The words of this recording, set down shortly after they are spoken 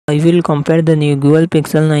I will compare the new Google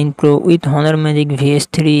Pixel 9 Pro with Honor Magic Vs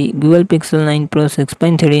 3. Google Pixel 9 Pro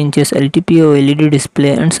 6.3 inches LTPO LED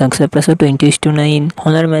display and success ratio 20:9.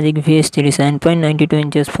 Honor Magic Vs 3 7.92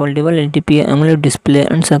 inches foldable LTPO AMOLED display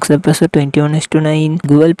and success ratio 21:9.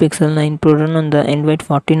 Google Pixel 9 Pro run on the Android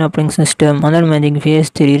 14 operating system. Honor Magic Vs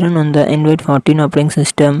 3 run on the Android 14 operating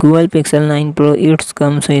system. Google Pixel 9 Pro it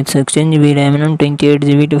comes with 16GB RAM and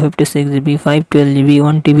 28GB to 56GB, 512GB,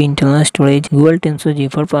 1TB internal storage. Google Tensor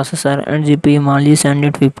G4 processor and GPU Mali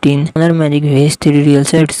Standard 15. Honor Magic Vs 3 real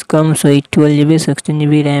sets comes with 12GB,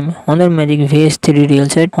 16GB RAM. Honor Magic Vs 3 real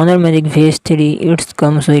set. Honor Magic Vs 3 it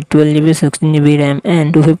comes with 12GB, 16GB RAM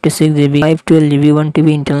and 256GB, 512GB,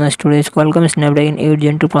 1TB internal storage. Qualcomm Snapdragon 8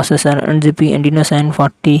 Gen 2 processor and GPU Adreno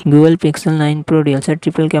 740. Google Pixel 9 Pro real set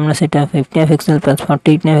triple camera setup 50 MP plus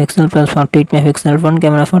 48 MP plus 48 MP front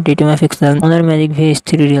camera 42 MP. Honor Magic Vs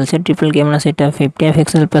 3 real set triple camera setup 50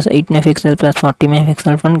 MP plus 8 MP plus 40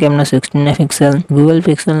 MP front camera 16 MP. Google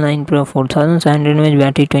Pixel 9 Pro 4700 mAh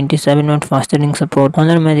battery 27 watt fast charging support.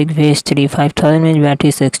 Honor Magic Vs 3 5000 mAh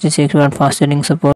battery 66 watt fast charging support.